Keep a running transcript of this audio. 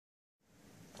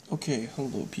Okay,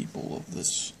 hello people of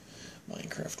this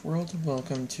Minecraft world.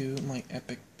 Welcome to my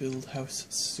epic build house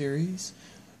series.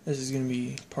 This is going to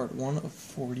be part 1 of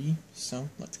 40, so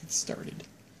let's get started.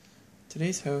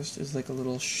 Today's house is like a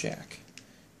little shack.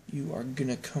 You are going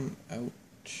to come out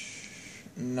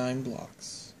 9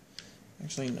 blocks.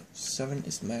 Actually, no, 7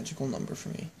 is the magical number for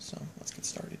me, so let's get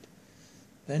started.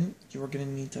 Then you are going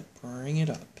to need to bring it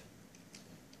up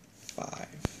 5.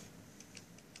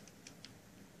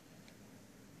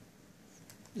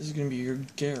 This is going to be your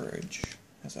garage,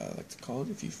 as I like to call it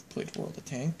if you've played World of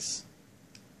Tanks.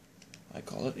 I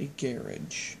call it a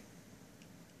garage.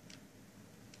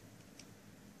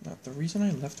 Now, the reason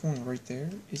I left one right there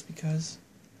is because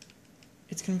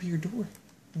it's going to be your door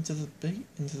into the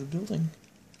building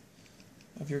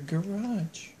of your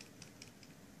garage.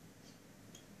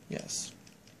 Yes.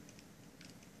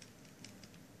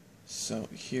 So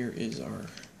here is our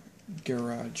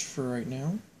garage for right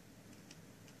now.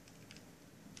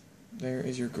 There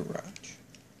is your garage.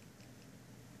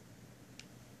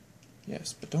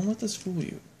 Yes, but don't let this fool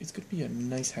you. It's going to be a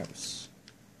nice house.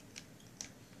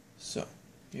 So,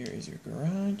 here is your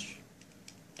garage.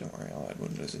 Don't worry, I'll add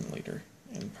windows in later.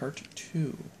 And part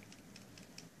 2.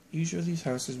 Each of these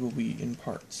houses will be in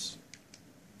parts.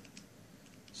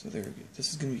 So there we go.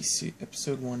 This is going to be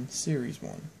episode 1, series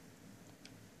 1.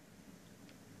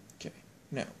 Okay,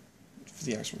 now, for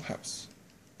the actual house.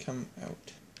 Come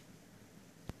out.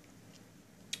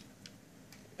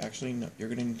 Actually, no, you're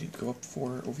going to need to go up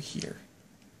 4 over here.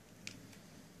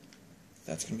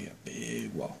 That's going to be a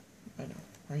big wall. I know,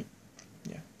 right?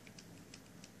 Yeah.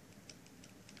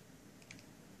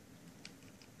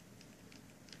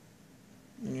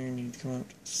 And you're going to need to come out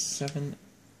 7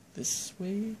 this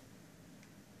way.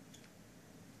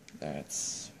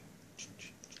 That's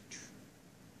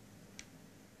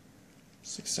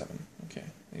 6, 7. Okay,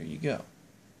 there you go.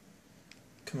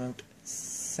 Come out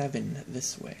 7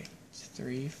 this way.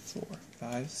 3, 4,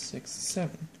 5, 6,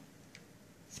 7.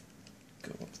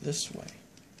 Go up this way.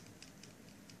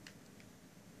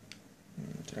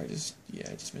 Did I just... yeah,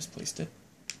 I just misplaced it.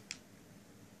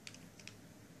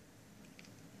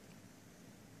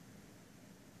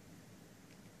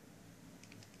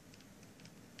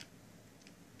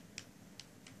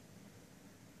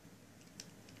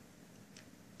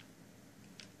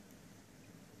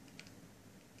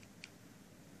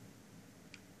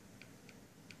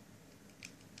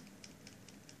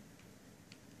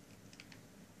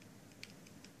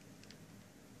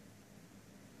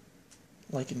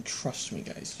 Like and trust me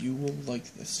guys, you will like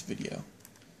this video.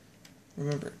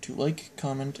 Remember to like,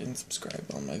 comment, and subscribe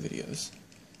on my videos.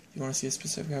 If you want to see a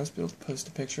specific house build, post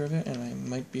a picture of it and I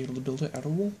might be able to build it out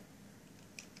of wool.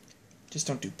 Just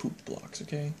don't do poop blocks,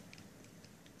 okay?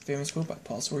 Famous quote by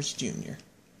Paul Swords Jr.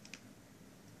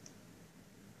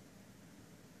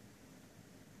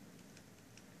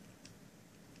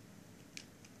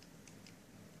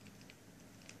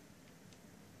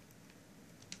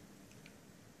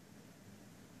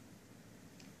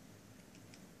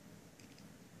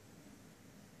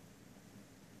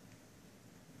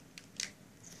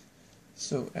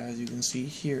 So, as you can see,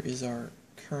 here is our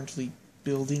currently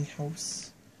building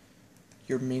house.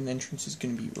 Your main entrance is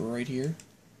going to be right here.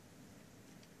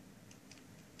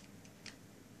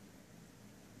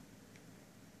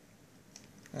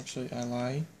 Actually, I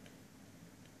lie.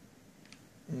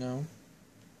 No.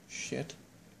 Shit.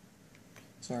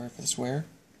 Sorry if I swear.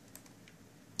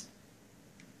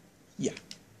 Yeah.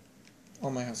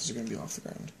 All my houses are going to be off the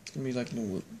ground. It's going to be like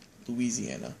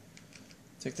Louisiana.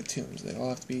 It's like the tombs, they all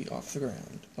have to be off the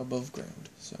ground, above ground.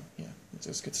 So, yeah, let's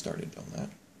just get started on that.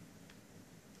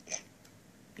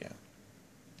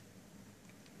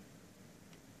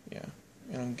 Yeah,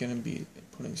 and I'm gonna be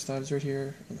putting slabs right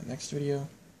here in the next video.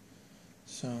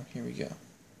 So, here we go.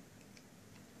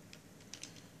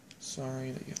 Sorry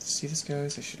that you have to see this,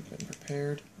 guys. I should have been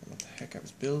prepared on what the heck I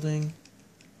was building.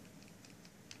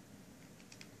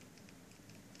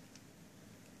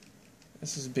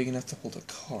 This is big enough to hold a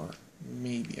car.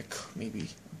 Maybe a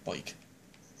bike.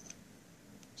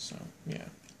 So, yeah.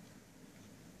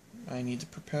 I need to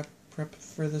prep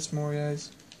for this more,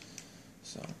 guys.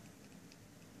 So.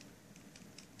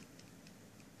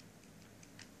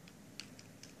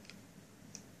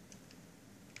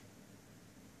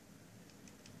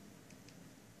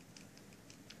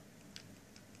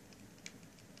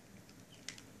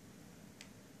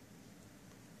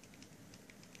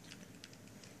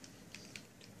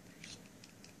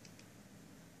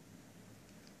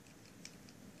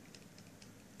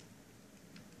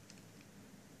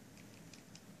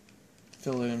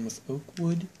 Fill it in with oak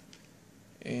wood,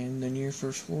 and then your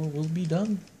first floor will be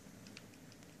done.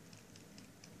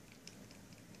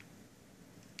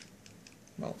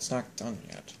 well, it's not done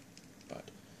yet, but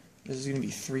this is gonna be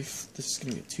this is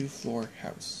gonna be a 2-floor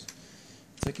house.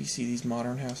 It's like you see these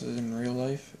modern houses in real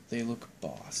life, they look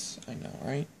boss, I know,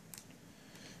 right?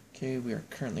 Okay, we are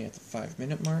currently at the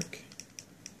 5-minute mark,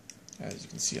 as you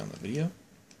can see on the video.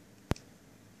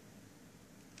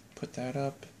 Put that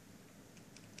up.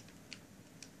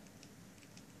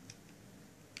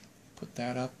 Put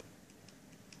that up.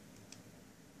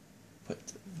 Put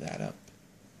that up.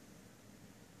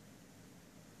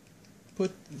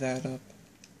 Put that up.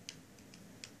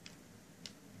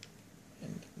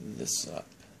 And this up.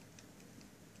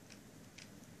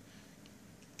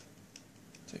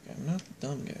 It's like, I'm not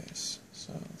done, guys.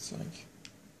 So it's like,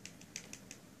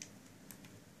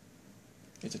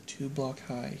 it's a 2-block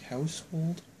high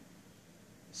household.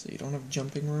 So you don't have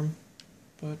jumping room,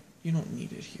 but you don't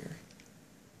need it here.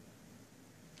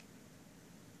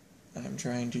 I'm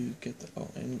trying to get the, oh,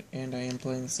 and I am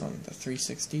playing this on the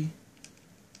 360.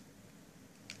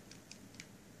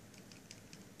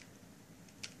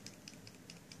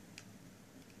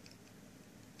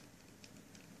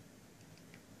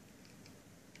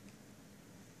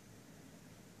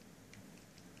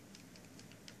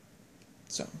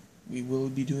 So, we will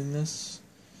be doing this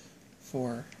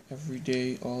for every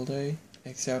day, all day,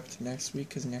 except next week,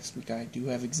 because next week I do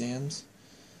have exams,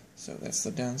 so that's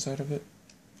the downside of it.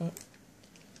 But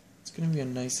it's going to be a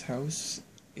nice house.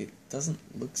 It doesn't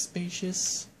look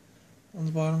spacious on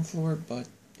the bottom floor, but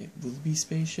it will be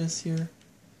spacious here.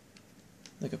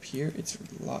 Like up here, it's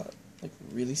a lot, like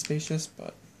really spacious,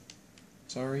 but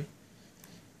sorry.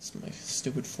 It's my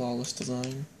stupid flawless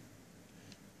design.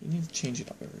 You need to change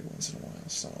it up every once in a while,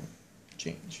 so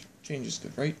change. Change is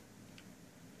good, right?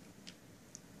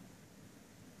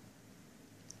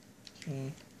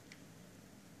 Okay.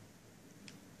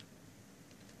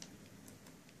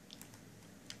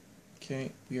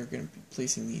 Okay, we are going to be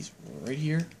placing these right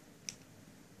here.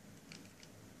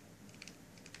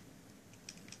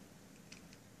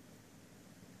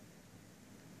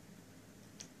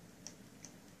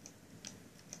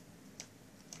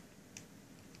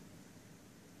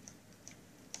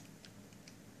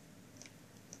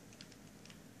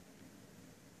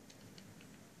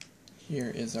 Here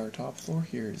is our top floor,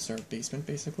 here is our basement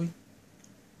basically.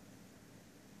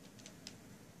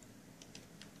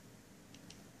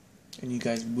 And you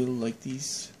guys will like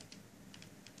these.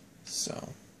 So,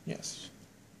 yes.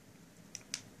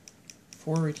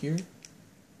 For right here,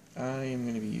 I am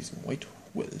going to be using white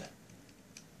wool.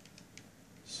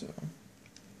 So,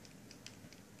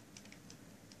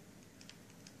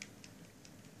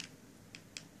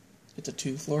 it's a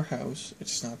 2-floor house,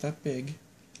 it's not that big.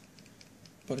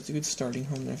 But it's a good starting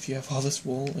home, and if you have all this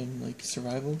wool and like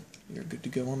survival, you're good to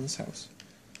go on this house.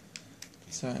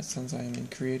 So since I am in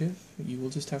creative, you will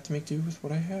just have to make do with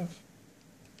what I have.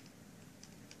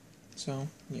 So,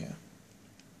 yeah.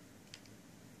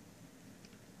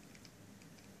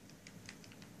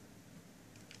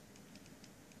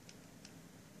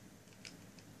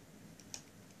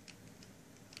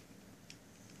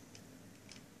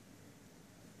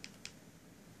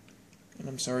 And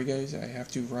I'm sorry guys, I have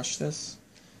to rush this.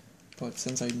 But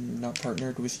since I'm not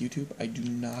partnered with YouTube, I do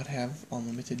not have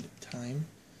unlimited time.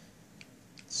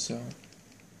 So,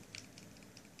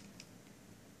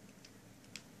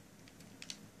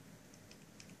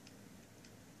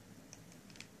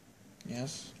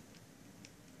 yes.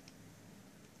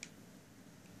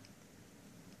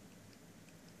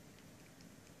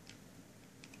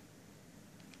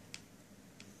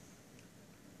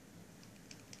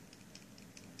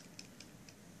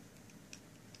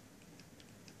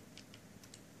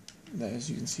 That, as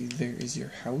you can see, there is your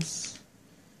house.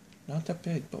 Not that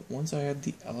big, but once I add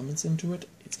the elements into it,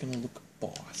 it's gonna look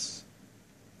boss.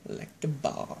 Like the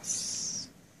boss.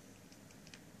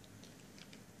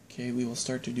 Okay, we will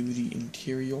start to do the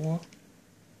interior.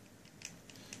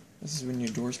 This is when your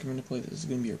doors come into play. This is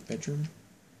gonna be your bedroom.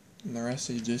 And the rest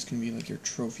is just gonna be like your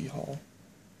trophy hall.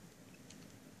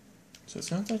 So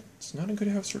it's not a good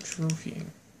house for trophying.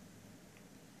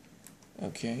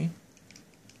 Okay.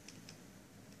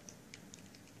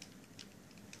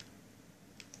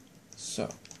 So,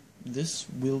 this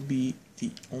will be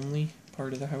the only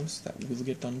part of the house that will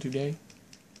get done today.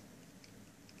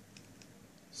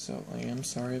 So, I am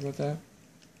sorry about that.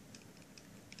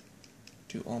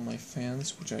 To all my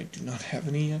fans, which I do not have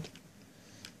any yet.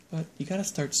 But you gotta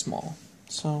start small.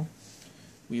 So,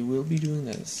 we will be doing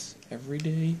this every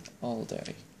day, all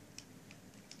day.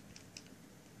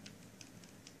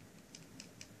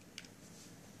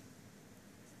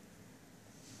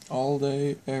 All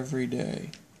day, every day.